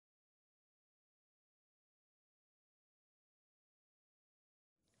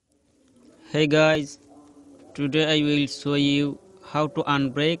Hey guys, today I will show you how to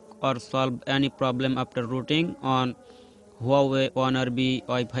unbreak or solve any problem after rooting on Huawei Honor B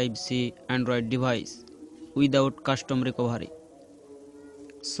Wi-Fi-C Android device without custom recovery.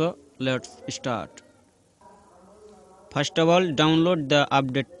 So let's start. First of all, download the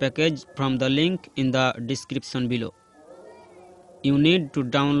update package from the link in the description below. You need to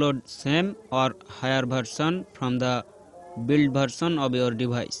download same or higher version from the build version of your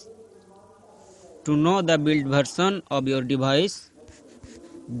device. To know the build version of your device,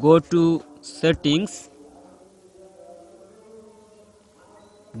 go to settings,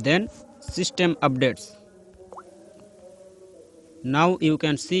 then system updates. Now you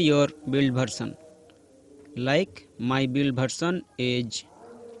can see your build version. Like my build version is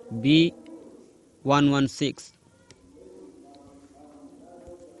B116.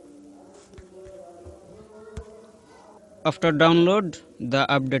 After download the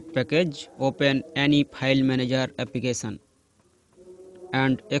update package, open any file manager application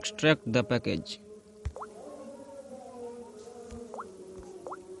and extract the package.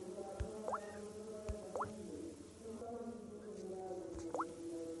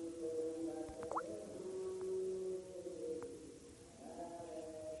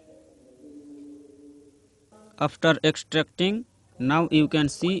 After extracting, now you can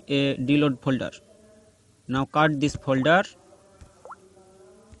see a deload folder. Now cut this folder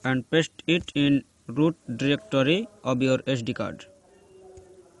and paste it in root directory of your SD card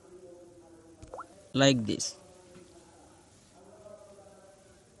like this.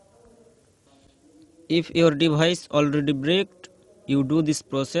 If your device already bricked, you do this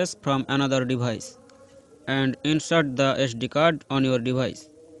process from another device and insert the SD card on your device.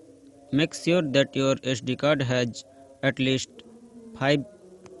 Make sure that your SD card has at least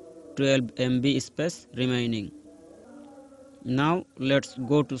 512 MB space remaining. Now let's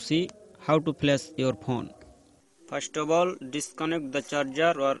go to see how to flash your phone. First of all, disconnect the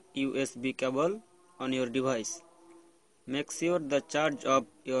charger or USB cable on your device. Make sure the charge of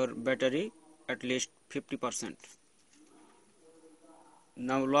your battery at least 50%.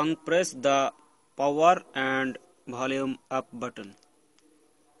 Now long press the power and volume up button.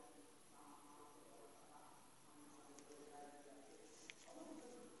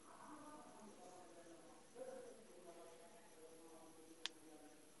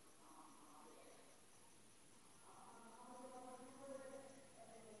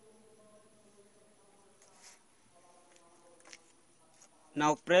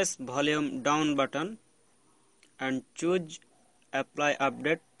 Now press volume down button and choose apply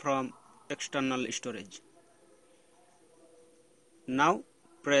update from external storage. Now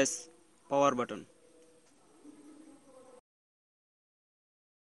press power button.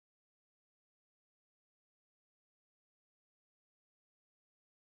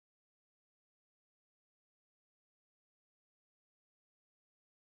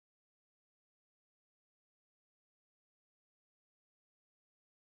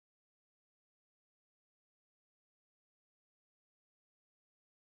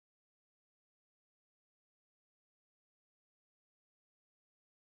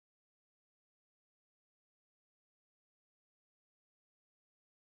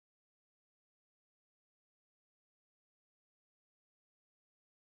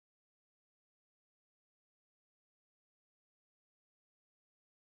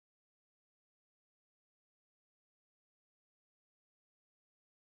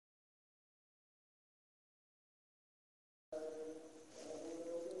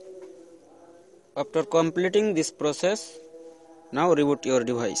 After completing this process, now reboot your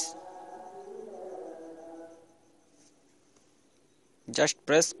device. Just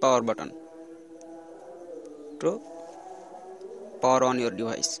press power button to power on your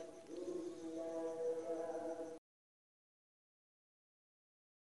device.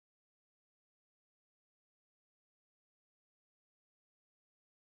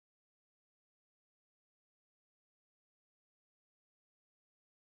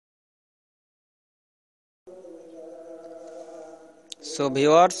 So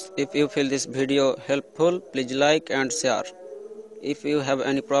viewers, if you feel this video helpful, please like and share. If you have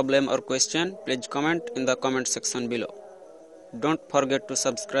any problem or question, please comment in the comment section below. Don't forget to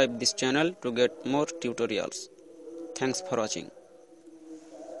subscribe this channel to get more tutorials. Thanks for watching.